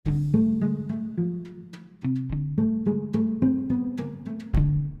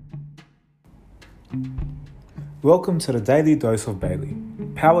Welcome to the Daily Dose of Bailey,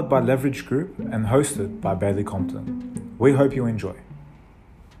 powered by Leverage Group and hosted by Bailey Compton. We hope you enjoy.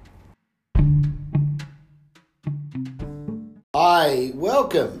 Hi,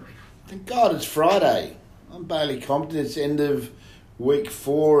 welcome. Thank God it's Friday. I'm Bailey Compton. It's end of week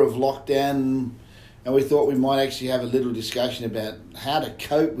 4 of lockdown, and we thought we might actually have a little discussion about how to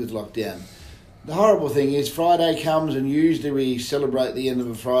cope with lockdown. The horrible thing is Friday comes and usually we celebrate the end of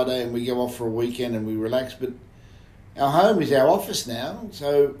a Friday and we go off for a weekend and we relax, but our home is our office now,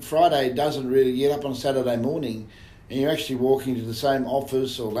 so Friday doesn't really get up on Saturday morning and you're actually walking to the same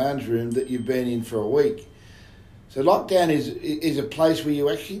office or lounge room that you've been in for a week. So lockdown is a place where you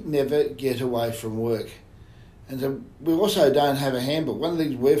actually never get away from work. And so we also don't have a handbook. One of the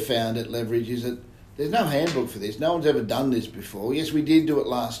things we've found at Leverage is that there's no handbook for this. No one's ever done this before. Yes, we did do it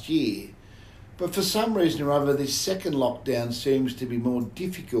last year. But for some reason or other, this second lockdown seems to be more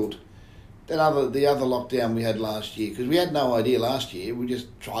difficult than the other lockdown we had last year. Because we had no idea last year. We just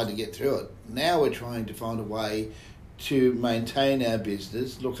tried to get through it. Now we're trying to find a way to maintain our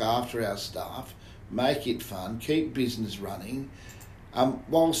business, look after our staff, make it fun, keep business running,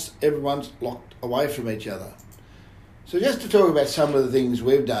 whilst everyone's locked away from each other. So just to talk about some of the things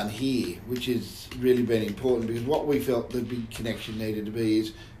we've done here, which has really been important, because what we felt the big connection needed to be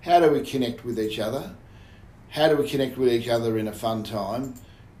is how do we connect with each other? How do we connect with each other in a fun time?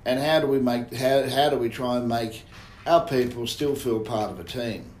 And how do we try and make our people still feel part of a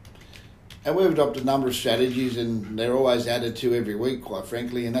team? And we've adopted a number of strategies, and they're always added to every week, quite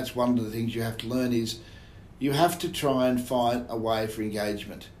frankly, and that's one of the things you have to learn is you have to try and find a way for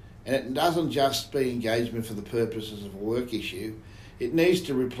engagement. And it doesn't just be engagement for the purposes of a work issue. It needs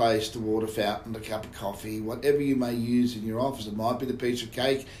to replace the water fountain, the cup of coffee, whatever you may use in your office. It might be the piece of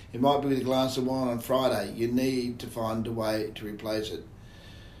cake, it might be the glass of wine on Friday. You need to find a way to replace it.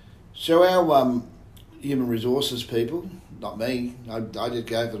 So our human resources people, not me, I just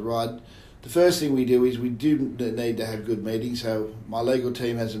go for the ride. The first thing we do is we do need to have good meetings. So my legal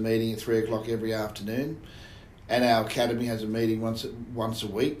team has a meeting at 3 o'clock every afternoon. And our academy has a meeting once a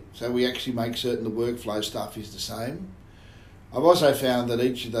week. So we actually make certain the workflow stuff is the same. I've also found that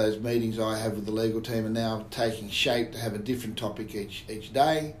each of those meetings I have with the legal team are now taking shape to have a different topic each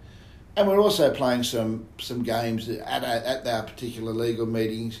day. And we're also playing some games at our particular legal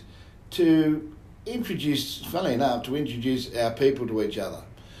meetings to introduce our people to each other.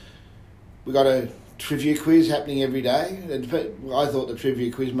 We've got a trivia quiz happening every day. I thought the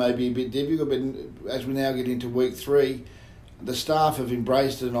trivia quiz may be a bit difficult, but as we now get into week 3, the staff have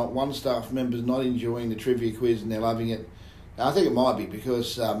embraced it. Not one staff member's not enjoying the trivia quiz and they're loving it. Now, I think it might be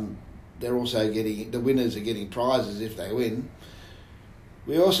because they're also the winners are getting prizes if they win.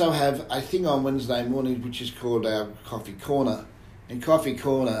 We also have a thing on Wednesday mornings which is called our Coffee Corner. And Coffee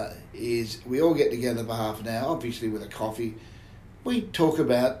Corner is we all get together for half an hour, obviously with a coffee. We talk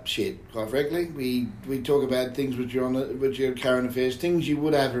about shit, quite frankly. We talk about things which are current affairs, things you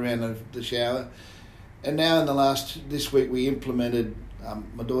would have around the shower. And now this week we implemented,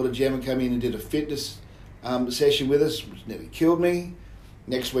 my daughter Gemma came in and did a fitness session with us, which nearly killed me.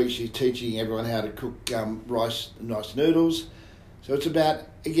 Next week she's teaching everyone how to cook rice noodles. So it's about,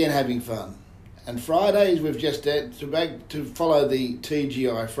 again, having fun. And Fridays we've just to follow the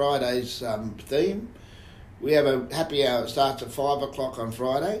TGI Fridays theme. We have a happy hour. It starts at 5 o'clock on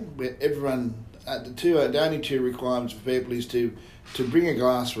Friday, where everyone, the only two requirements for people is to bring a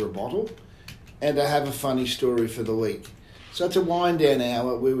glass or a bottle and to have a funny story for the week. So it's a wind down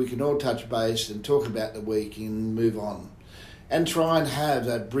hour where we can all touch base and talk about the week and move on and try and have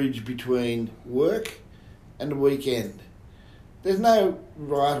that bridge between work and the weekend. There's no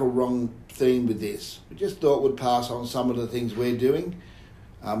right or wrong theme with this. We just thought we'd pass on some of the things we're doing.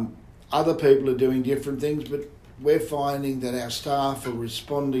 Other people are doing different things, but we're finding that our staff are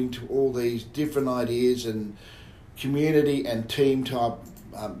responding to all these different ideas and community and team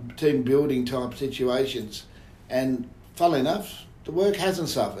building type situations. And funnily enough, the work hasn't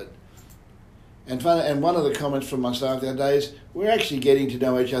suffered. And one of the comments from my staff the other day is we're actually getting to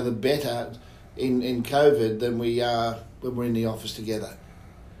know each other better in COVID than we are when we're in the office together.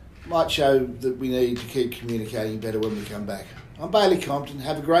 Might show that we need to keep communicating better when we come back. I'm Bailey Compton.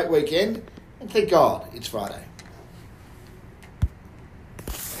 Have a great weekend, and thank God it's Friday.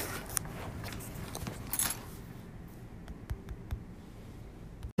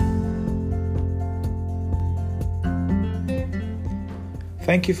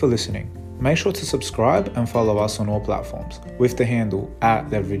 Thank you for listening. Make sure to subscribe and follow us on all platforms with the handle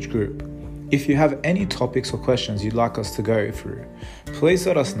 @Leverage Group. If you have any topics or questions you'd like us to go through, please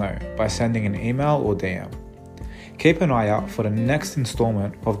let us know by sending an email or DM. Keep an eye out for the next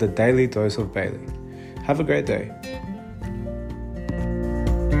installment of the Daily Dose of Bailey. Have a great day.